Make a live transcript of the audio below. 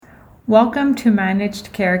Welcome to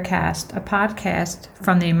Managed Care Cast, a podcast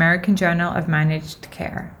from the American Journal of Managed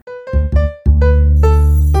Care.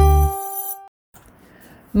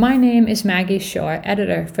 My name is Maggie Shaw,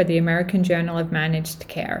 editor for the American Journal of Managed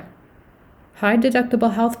Care. High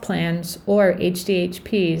deductible health plans, or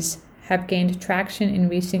HDHPs, have gained traction in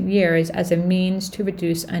recent years as a means to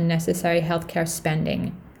reduce unnecessary healthcare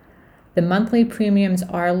spending. The monthly premiums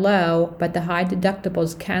are low, but the high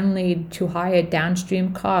deductibles can lead to higher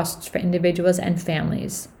downstream costs for individuals and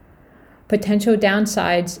families. Potential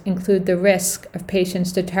downsides include the risk of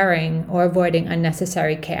patients deterring or avoiding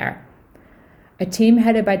unnecessary care. A team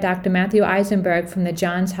headed by Dr. Matthew Eisenberg from the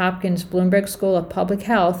Johns Hopkins Bloomberg School of Public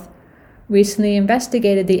Health recently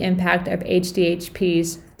investigated the impact of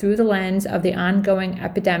HDHPs through the lens of the ongoing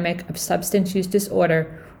epidemic of substance use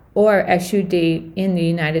disorder, or SUD, in the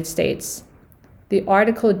United States. The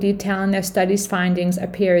article detailing their study's findings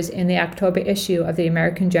appears in the October issue of the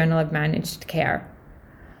American Journal of Managed Care.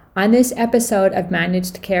 On this episode of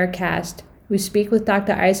Managed Care Cast, we speak with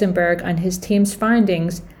Dr. Eisenberg on his team's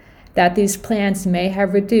findings that these plans may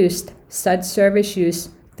have reduced such service use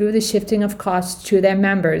through the shifting of costs to their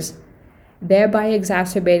members, thereby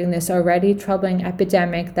exacerbating this already troubling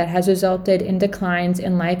epidemic that has resulted in declines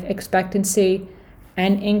in life expectancy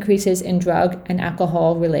and increases in drug and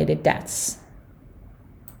alcohol-related deaths.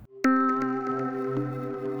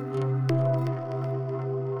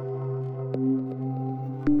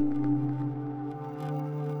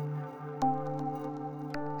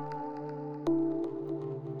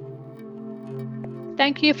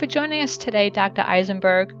 Thank you for joining us today, Dr.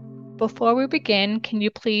 Eisenberg. Before we begin, can you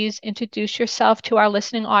please introduce yourself to our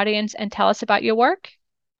listening audience and tell us about your work?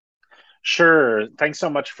 Sure. Thanks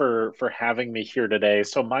so much for having me here today.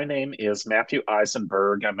 So my name is Matthew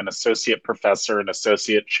Eisenberg. I'm an associate professor and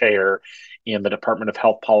associate chair in the Department of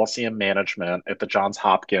Health Policy and Management at the Johns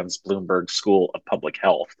Hopkins Bloomberg School of Public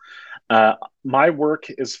Health. My work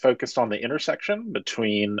is focused on the intersection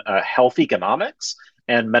between health economics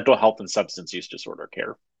and mental health and substance use disorder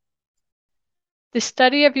care. The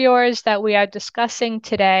study of yours that we are discussing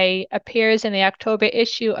today appears in the October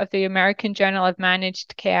issue of the American Journal of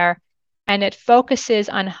Managed Care, and it focuses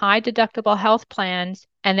on high deductible health plans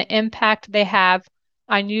and the impact they have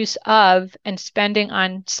on use of and spending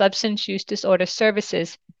on substance use disorder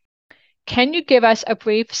services. Can you give us a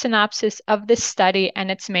brief synopsis of this study and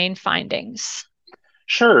its main findings?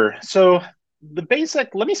 Sure. So let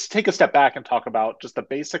me take a step back and talk about just the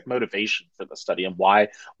basic motivation for the study and why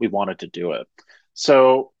we wanted to do it.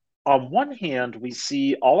 So on one hand, we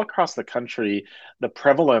see all across the country the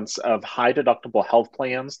prevalence of high deductible health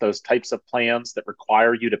plans, those types of plans that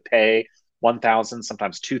require you to pay $1,000,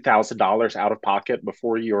 sometimes $2,000 out of pocket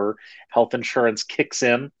before your health insurance kicks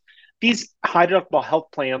in. These high deductible health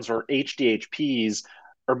plans, or HDHPs,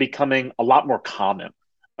 are becoming a lot more common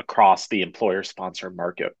across the employer-sponsored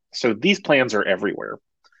market. So these plans are everywhere.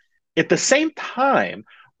 At the same time,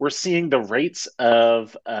 we're seeing the rates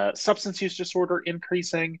of substance use disorder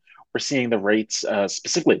increasing. We're seeing the rates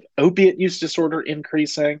specifically of opiate use disorder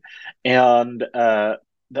increasing. And the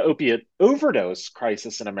opiate overdose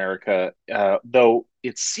crisis in America, though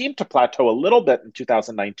it seemed to plateau a little bit in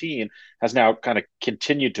 2019, has now kind of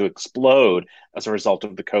continued to explode as a result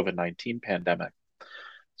of the COVID-19 pandemic.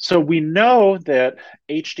 So we know that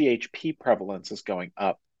HDHP prevalence is going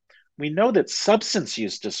up. We know that substance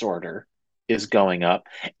use disorder is going up.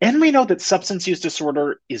 And we know that substance use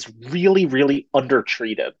disorder is really, really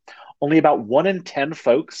undertreated. Only about 1 in 10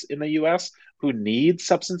 folks in the US who need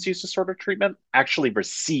substance use disorder treatment actually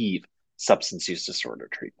receive substance use disorder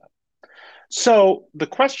treatment. So the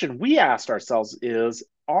question we asked ourselves is,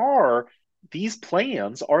 are these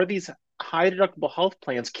high deductible health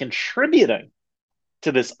plans contributing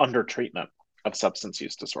to this undertreatment of substance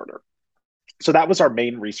use disorder? So that was our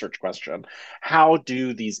main research question. How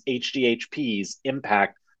do these HDHPs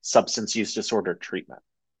impact substance use disorder treatment?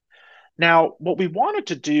 Now, what we wanted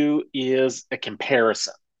to do is a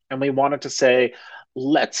comparison. And we wanted to say,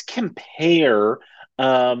 let's compare.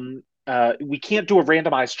 We can't do a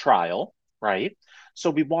randomized trial, right?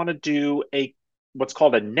 So we want to do what's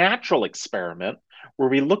called a natural experiment, where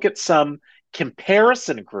we look at some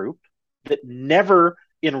comparison group that never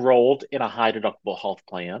enrolled in a high deductible health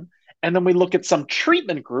plan. And then we look at some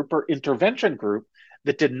treatment group or intervention group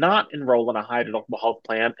that did not enroll in a high deductible health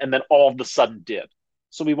plan and then all of a sudden did.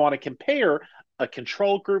 So we want to compare a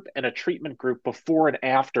control group and a treatment group before and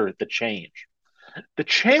after the change. The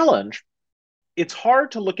challenge, it's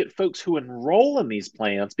hard to look at folks who enroll in these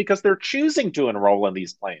plans because they're choosing to enroll in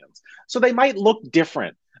these plans. So they might look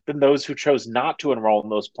different than those who chose not to enroll in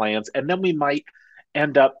those plans. And then we might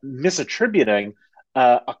end up misattributing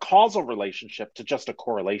a causal relationship to just a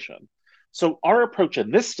correlation. So our approach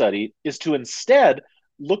in this study is to instead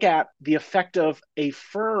look at the effect of a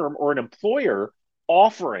firm or an employer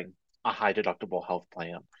offering a high deductible health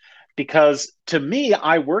plan. Because to me,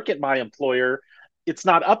 I work at my employer. It's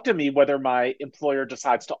not up to me whether my employer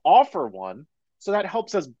decides to offer one. So that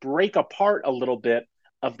helps us break apart a little bit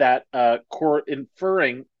of that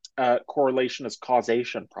inferring correlation as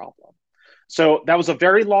causation problem. So that was a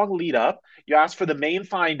very long lead up. You asked for the main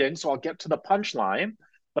finding, so I'll get to the punchline.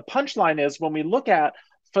 The punchline is when we look at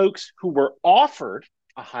folks who were offered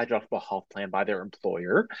a high deductible health plan by their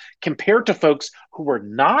employer compared to folks who were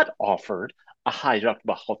not offered a high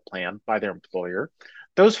deductible health plan by their employer,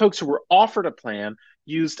 those folks who were offered a plan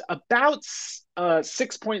used about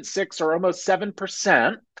 6.6 or almost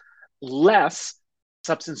 7% less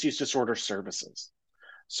substance use disorder services.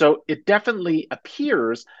 So it definitely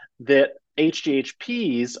appears that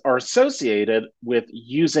HDHPs are associated with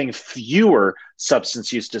using fewer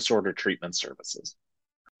substance use disorder treatment services.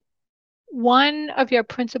 One of your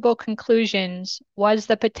principal conclusions was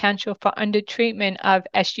the potential for undertreatment of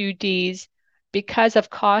SUDs because of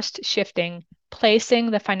cost shifting, placing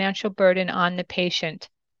the financial burden on the patient.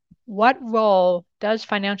 What role does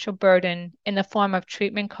financial burden in the form of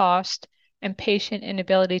treatment cost and patient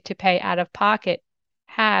inability to pay out of pocket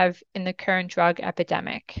have in the current drug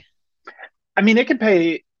epidemic? I mean, it can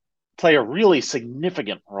play a really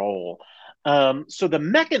significant role. So the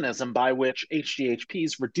mechanism by which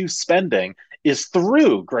HDHPs reduce spending is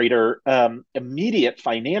through greater immediate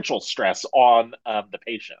financial stress on the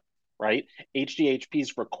patient, right?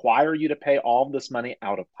 HDHPs require you to pay all of this money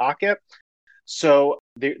out of pocket. So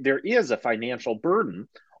there is a financial burden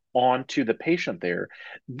onto the patient there.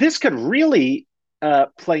 This could really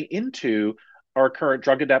play into our current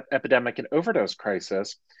drug epidemic and overdose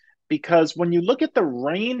crisis because when you look at the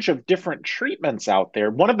range of different treatments out there,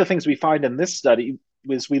 one of the things we find in this study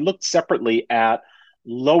was we looked separately at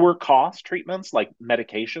lower cost treatments like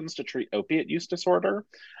medications to treat opiate use disorder,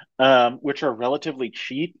 which are relatively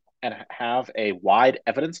cheap and have a wide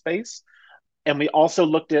evidence base. And we also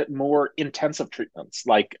looked at more intensive treatments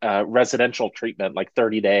like residential treatment, like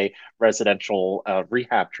 30-day residential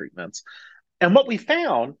rehab treatments. And what we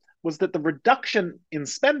found was that the reduction in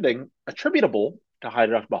spending attributable to high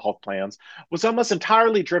deductible health plans was almost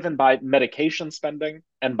entirely driven by medication spending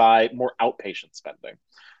and by more outpatient spending.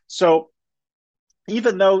 So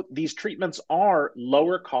even though these treatments are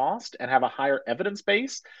lower cost and have a higher evidence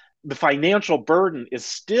base, the financial burden is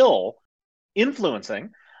still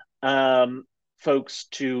influencing folks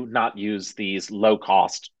to not use these low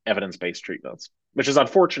cost evidence based treatments, which is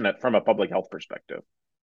unfortunate from a public health perspective.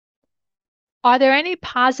 Are there any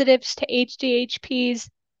positives to HDHPs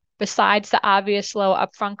besides the obvious low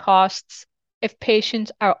upfront costs if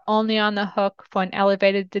patients are only on the hook for an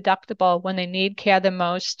elevated deductible when they need care the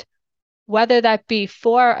most, whether that be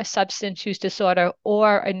for a substance use disorder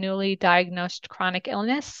or a newly diagnosed chronic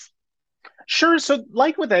illness? Sure. So,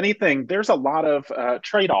 like with anything, there's a lot of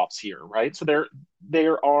trade-offs here, right? So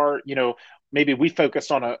there are, maybe we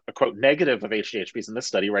focused on a quote negative of HDHPs in this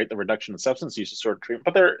study, right? The reduction in substance use disorder treatment,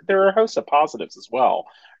 but there are a host of positives as well,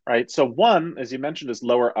 right? So one, as you mentioned, is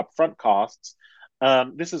lower upfront costs.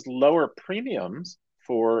 This is lower premiums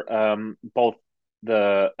for both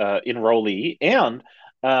the enrollee and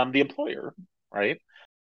the employer, right?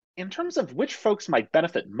 In terms of which folks might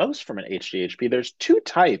benefit most from an HDHP, there's two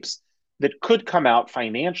types that could come out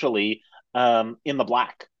financially in the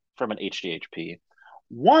black from an HDHP.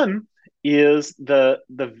 One is the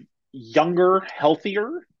younger,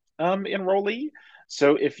 healthier enrollee.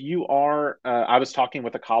 So if you are, I was talking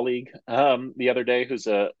with a colleague the other day who's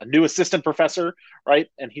a new assistant professor, right?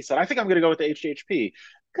 And he said, I think I'm going to go with the HDHP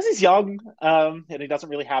because he's young and he doesn't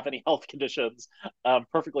really have any health conditions,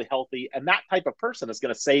 perfectly healthy. And that type of person is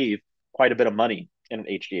going to save quite a bit of money in an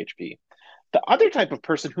HDHP. The other type of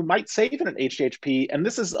person who might save in an HDHP, and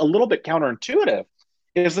this is a little bit counterintuitive,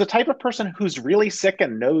 is the type of person who's really sick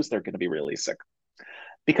and knows they're going to be really sick.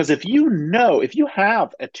 Because if you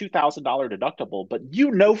have a $2,000 deductible, but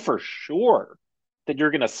you know for sure that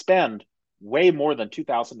you're going to spend way more than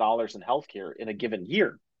 $2,000 in healthcare in a given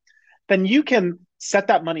year, then you can set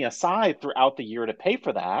that money aside throughout the year to pay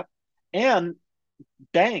for that and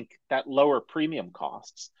bank that lower premium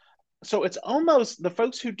costs. So it's almost the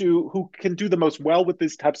folks who can do the most well with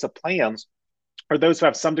these types of plans are those who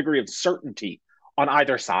have some degree of certainty on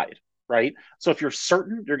either side, right? So if you're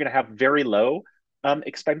certain you're going to have very low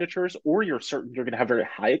expenditures, or you're certain you're going to have very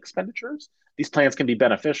high expenditures, these plans can be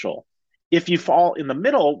beneficial. If you fall in the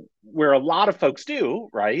middle, where a lot of folks do,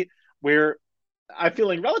 right, where I'm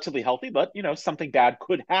feeling relatively healthy, but something bad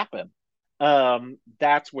could happen,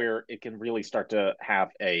 that's where it can really start to have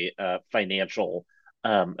a financial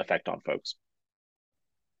effect on folks.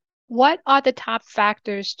 What are the top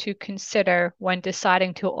factors to consider when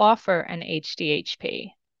deciding to offer an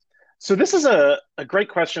HDHP? So this is a great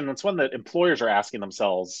question. It's one that employers are asking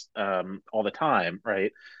themselves all the time,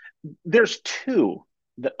 right? There's two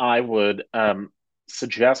that I would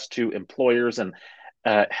suggest to employers and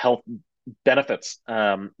health benefits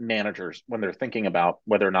managers when they're thinking about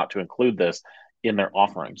whether or not to include this in their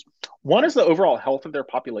offerings. One is the overall health of their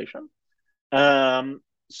population.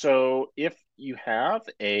 So if you have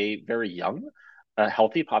a very young,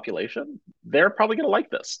 healthy population, they're probably going to like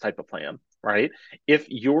this type of plan, right? If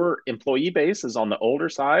your employee base is on the older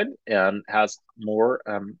side and has more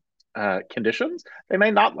conditions, they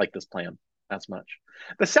may not like this plan as much.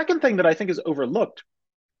 The second thing that I think is overlooked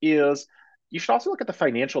is you should also look at the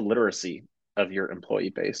financial literacy of your employee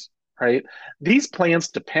base, right? These plans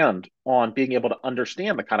depend on being able to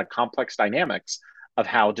understand the kind of complex dynamics of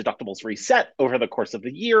how deductibles reset over the course of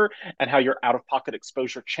the year and how your out of pocket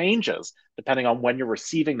exposure changes depending on when you're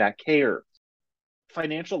receiving that care.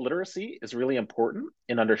 Financial literacy is really important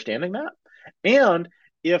in understanding that. And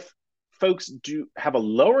if folks do have a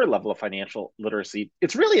lower level of financial literacy,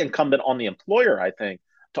 it's really incumbent on the employer, I think,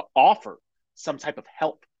 to offer some type of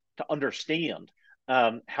help to understand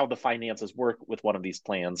how the finances work with one of these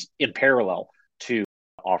plans in parallel to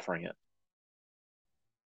offering it.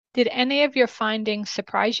 Did any of your findings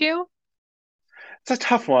surprise you? It's a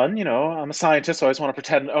tough one. I'm a scientist, so I always want to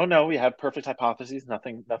pretend, oh no, we have perfect hypotheses.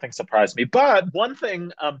 Nothing surprised me. But one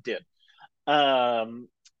thing did. Um,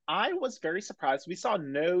 I was very surprised. We saw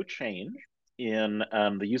no change in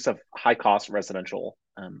the use of high cost residential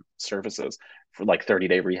services for like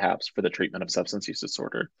 30-day rehabs for the treatment of substance use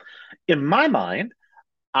disorder. In my mind,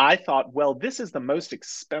 I thought, well, this is the most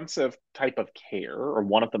expensive type of care, or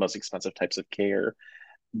one of the most expensive types of care.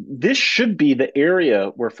 This should be the area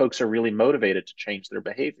where folks are really motivated to change their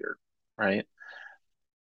behavior, right?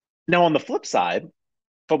 Now, on the flip side,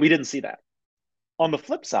 but we didn't see that. On the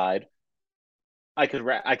flip side, I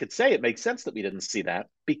could say it makes sense that we didn't see that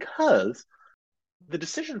because the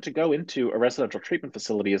decision to go into a residential treatment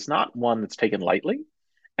facility is not one that's taken lightly,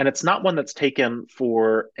 and it's not one that's taken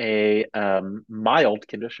for a mild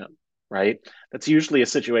condition, right? That's usually a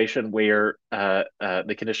situation where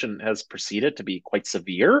the condition has proceeded to be quite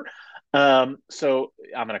severe. So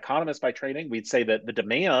I'm an economist by training. We'd say that the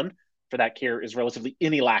demand for that care is relatively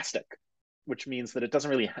inelastic, which means that it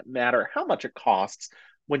doesn't really matter how much it costs.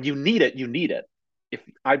 When you need it, you need it. If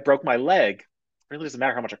I broke my leg, it really doesn't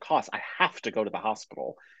matter how much it costs. I have to go to the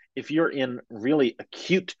hospital. If you're in really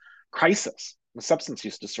acute crisis with substance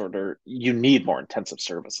use disorder, you need more intensive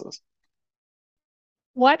services.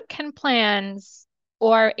 What can plans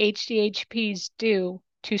or HDHPs do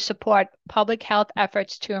to support public health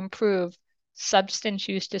efforts to improve substance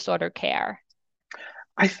use disorder care?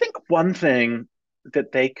 I think one thing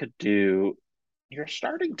that they could do, you're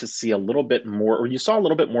starting to see a little bit more, or you saw a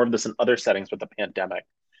little bit more of this in other settings with the pandemic,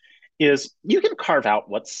 is you can carve out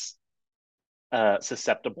what's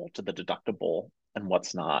susceptible to the deductible and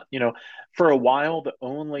what's not. For a while, the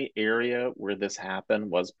only area where this happened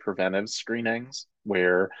was preventive screenings,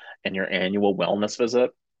 where in your annual wellness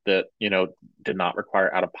visit that, did not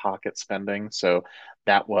require out of pocket spending. So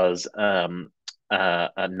that was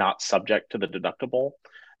not subject to the deductible.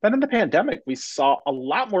 Then in the pandemic, we saw a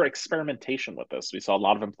lot more experimentation with this. We saw a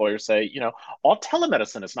lot of employers say, all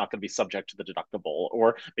telemedicine is not going to be subject to the deductible,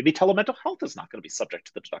 or maybe telemental health is not going to be subject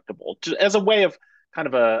to the deductible, as a way of kind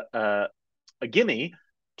of a gimme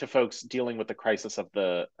to folks dealing with the crisis of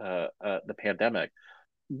the pandemic.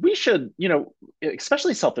 We should,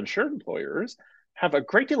 especially self-insured employers, have a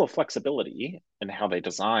great deal of flexibility in how they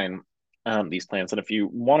design these plans. And if you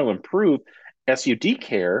want to improve SUD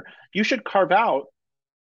care, you should carve out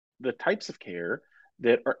the types of care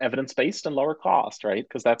that are evidence-based and lower cost, right?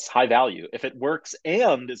 Because that's high value. If it works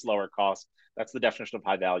and is lower cost, that's the definition of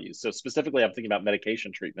high value. So specifically, I'm thinking about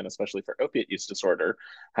medication treatment, especially for opiate use disorder,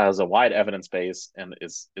 has a wide evidence base and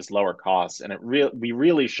is lower cost. And we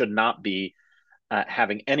really should not be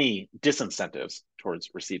having any disincentives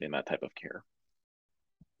towards receiving that type of care.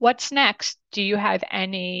 What's next? Do you have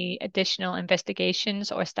any additional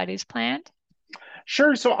investigations or studies planned?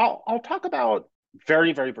 Sure. So I'll talk about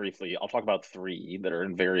very, very briefly. I'll talk about three that are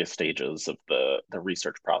in various stages of the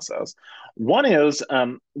research process. One is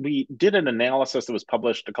we did an analysis that was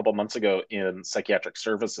published a couple months ago in Psychiatric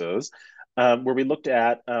Services, where we looked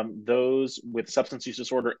at those with substance use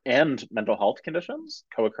disorder and mental health conditions,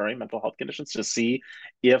 co-occurring mental health conditions, to see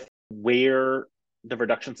if where the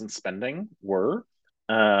reductions in spending were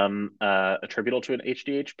attributable to an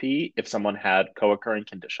HDHP if someone had co-occurring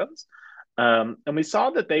conditions. And we saw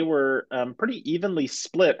that they were pretty evenly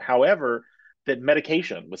split. However, that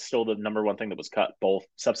medication was still the number one thing that was cut, both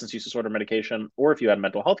substance use disorder medication, or if you had a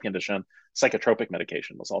mental health condition, psychotropic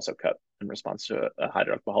medication was also cut in response to a high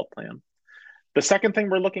deductible health plan. The second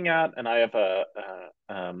thing we're looking at, and I have a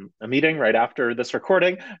meeting right after this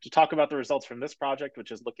recording to talk about the results from this project,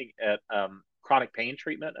 which is looking at chronic pain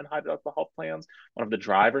treatment and high deductible health plans. One of the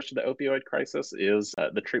drivers to the opioid crisis is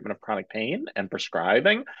the treatment of chronic pain and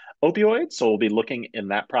prescribing opioids. So we'll be looking in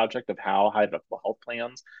that project of how high deductible health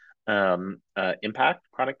plans impact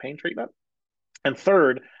chronic pain treatment. And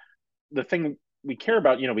third, the thing we care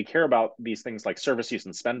about, we care about these things like service use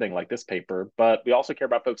and spending, like this paper, but we also care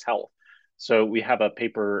about folks' health. So we have a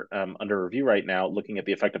paper under review right now looking at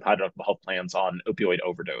the effect of high deductible health plans on opioid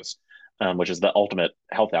overdose, which is the ultimate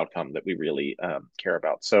health outcome that we really care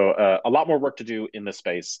about. So a lot more work to do in this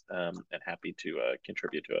space, and happy to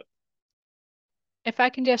contribute to it. If I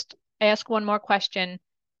can just ask one more question.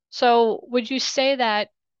 So would you say that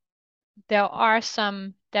there are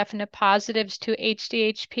some definite positives to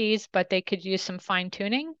HDHPs, but they could use some fine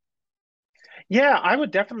tuning? Yeah, I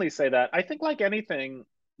would definitely say that. I think like anything,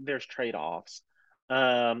 there's trade-offs.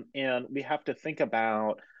 And we have to think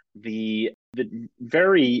about the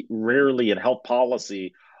very rarely in health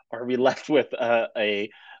policy are we left with a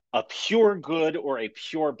pure good or a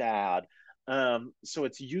pure bad. So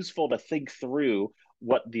it's useful to think through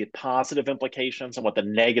what the positive implications and what the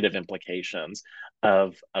negative implications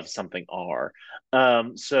of something are.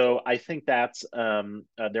 So I think that's there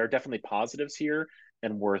are definitely positives here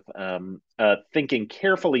and worth thinking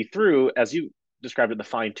carefully through, as you described it, the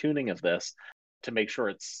fine tuning of this to make sure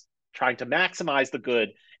it's trying to maximize the good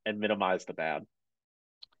and minimize the bad.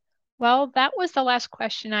 Well, that was the last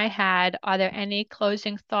question I had. Are there any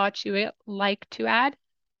closing thoughts you would like to add?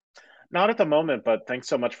 Not at the moment, but thanks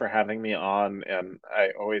so much for having me on. And I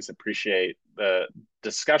always appreciate the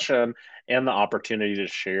discussion and the opportunity to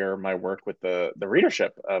share my work with the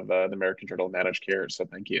readership of the American Journal of Managed Care. So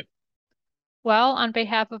thank you. Well, on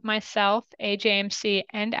behalf of myself, AJMC,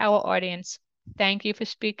 and our audience, thank you for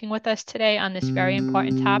speaking with us today on this very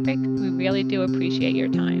important topic. We really do appreciate your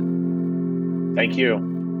time. Thank you.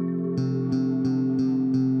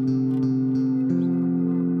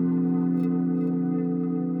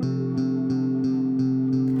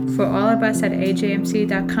 For all of us at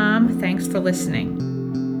ajmc.com, thanks for listening.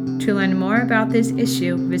 To learn more about this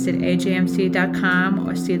issue, visit ajmc.com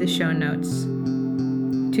or see the show notes.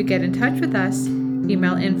 To get in touch with us,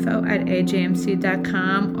 email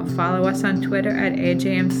info@ajmc.com or follow us on Twitter at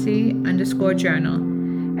ajmc_journal.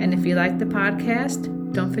 And if you like the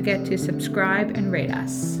podcast, don't forget to subscribe and rate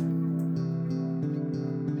us.